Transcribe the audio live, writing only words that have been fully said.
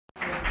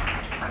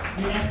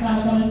Next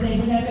comic on the stage,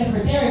 we're going to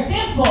for Derek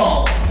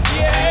Dimpfl.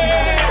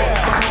 Yeah!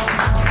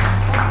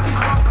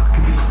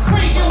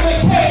 Creek in the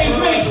cave,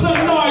 make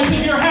some noise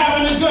if you're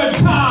having a good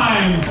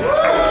time.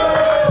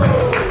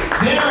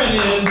 There it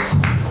is.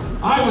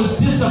 I was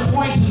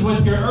disappointed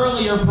with your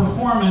earlier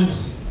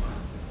performance.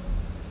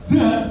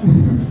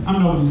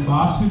 I'm nobody's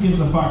boss. Who gives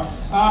a fuck?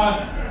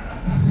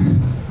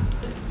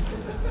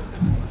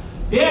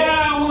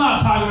 Yeah, we'll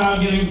not talk about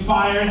getting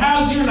fired.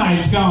 How's your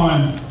nights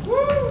going?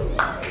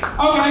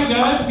 Okay,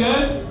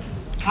 good.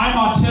 I'm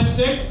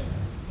autistic,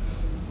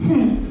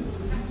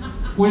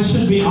 which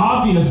should be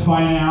obvious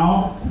by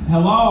now.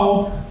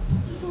 Hello?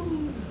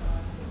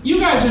 You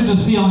guys are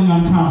just feeling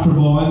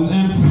uncomfortable,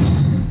 and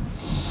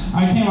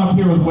I came up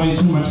here with way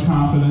too much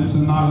confidence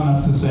and not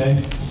enough to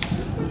say.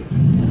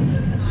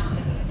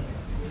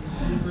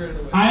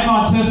 I am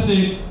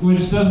autistic,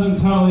 which doesn't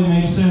totally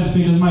make sense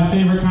because my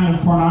favorite kind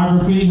of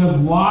pornography has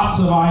lots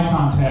of eye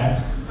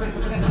contact.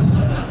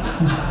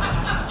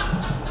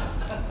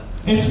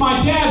 It's my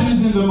dad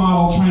who's into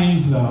model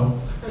trains, though.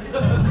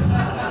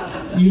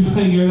 You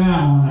figure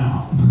that one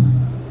out.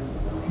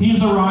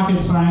 He's a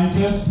rocket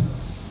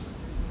scientist.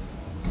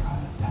 God,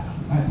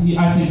 I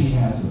think he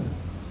has it.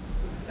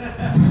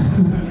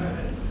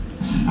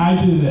 I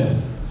do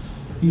this.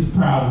 He's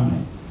proud of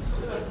me.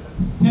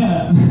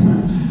 Yeah.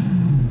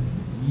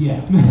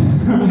 Yeah.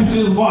 Which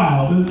is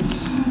wild.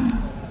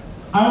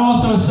 I'm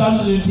also a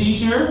substitute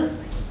teacher.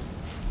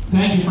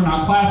 Thank you for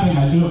not clapping.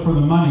 I do it for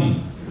the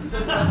money.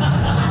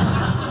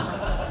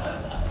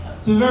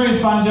 It's a very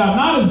fun job.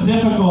 Not as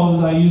difficult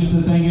as I used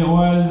to think it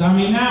was. I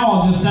mean, now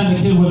I'll just send a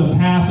kid with a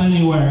pass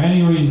anywhere,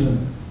 any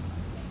reason.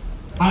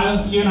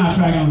 You're not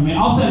tracking with me.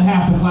 I'll send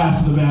half the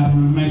class to the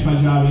bathroom if it makes my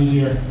job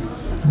easier.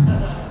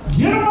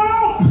 Get them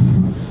out!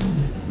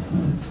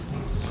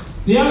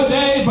 The other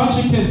day, a bunch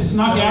of kids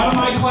snuck out of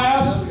my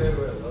class.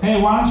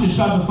 Hey, why don't you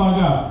shut the fuck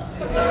up?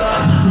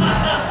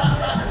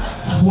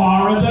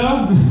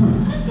 Florida?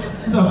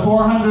 It's a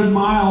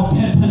 400-mile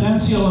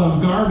peninsula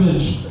of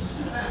garbage.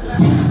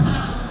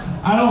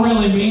 I don't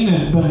really mean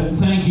it, but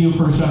thank you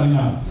for shutting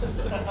up.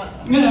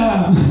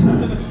 Yeah.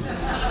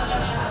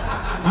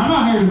 I'm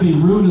not here to be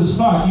rude as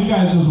fuck. You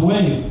guys just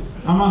wait.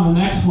 I'm on the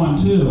next one,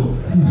 too.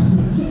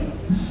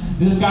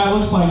 This guy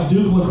looks like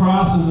Duke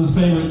Lacrosse is his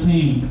favorite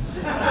team.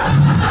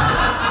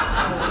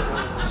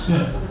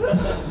 Shit.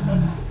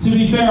 To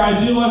be fair, I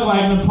do look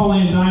like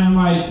Napoleon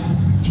Dynamite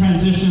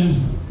transitioned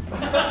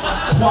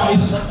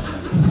twice.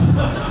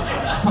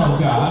 Oh,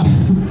 God.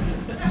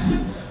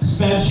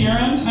 Sped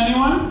Sheeran?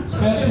 Anyone?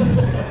 Sped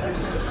Sheeran?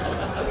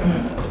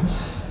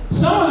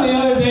 Someone the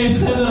other day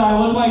said that I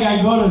look like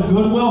I go to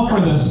Goodwill for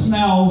the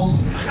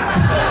smells.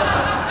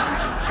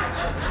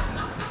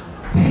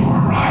 They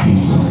were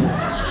right.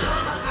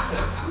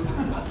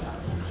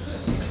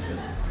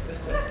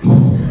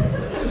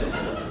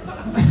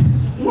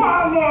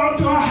 Why, Lord,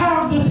 do I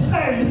have this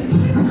face?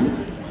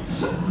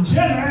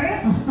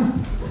 Jenny?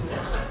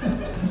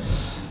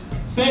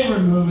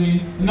 Favorite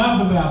movie.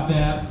 Enough about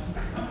that.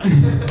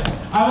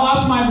 I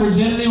lost my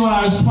virginity when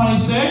I was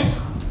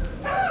 26.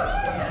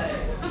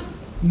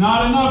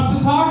 Not enough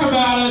to talk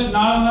about it.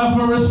 Not enough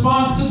of a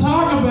response to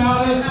talk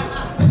about it.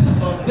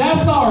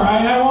 That's all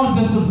right. I won't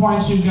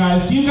disappoint you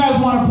guys. Do you guys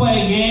want to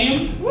play a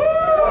game?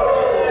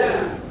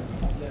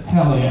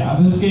 Hell yeah.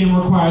 This game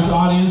requires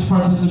audience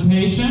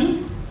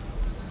participation.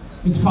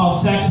 It's called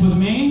Sex With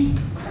Me.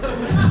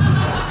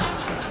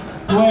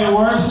 The way it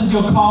works is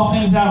you'll call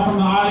things out from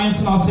the audience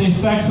and I'll say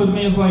sex with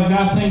me is like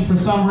that thing for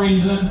some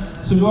reason.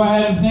 So go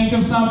ahead and think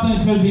of something.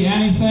 It could be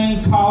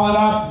anything. Call it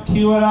up,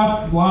 cue it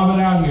up, lob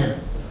it out here.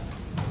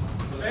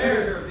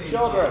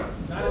 Children.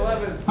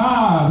 9/11.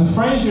 Ah, the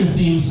Frasier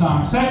theme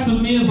song. Sex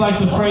with me is like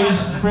the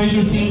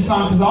Frasier theme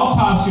song because I'll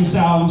toss your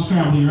salad and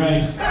scramble your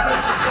eggs.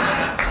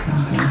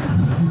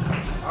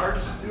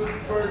 Archduke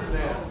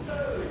Ferdinand.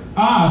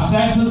 Ah,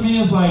 sex with me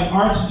is like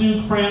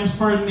Archduke Franz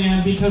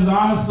Ferdinand because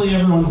honestly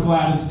everyone's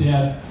glad it's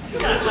dead.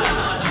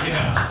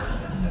 Yeah.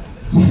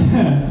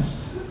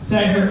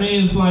 Sex with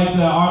me is like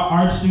the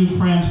Archduke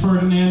Franz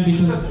Ferdinand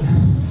because,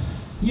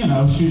 you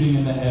know, shooting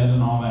in the head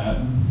and all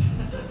that.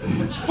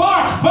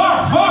 Fuck!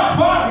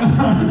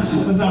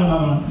 Let's have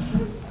another one.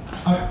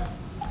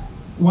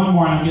 One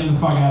more and I'm getting the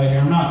fuck out of here.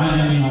 I'm not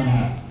ending on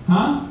that.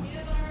 Huh?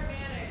 Peanut butter or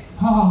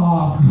mayonnaise?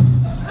 Oh.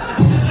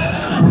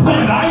 What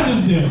did I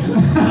just do?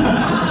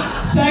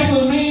 Sex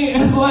with me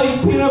is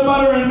like peanut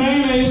butter and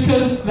mayonnaise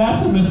because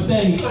that's a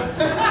mistake.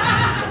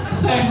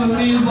 Sex with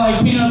me is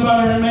like peanut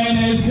butter and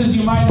mayonnaise because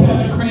you might have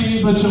it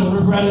creamy but you'll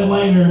regret it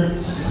later.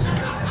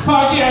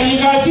 Fuck yeah, you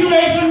guys. You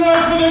make some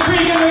noise for the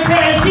Creek in the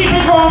Cave. Keep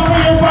it going for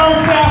your bar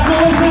staff.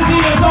 Melissa D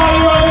is all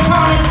your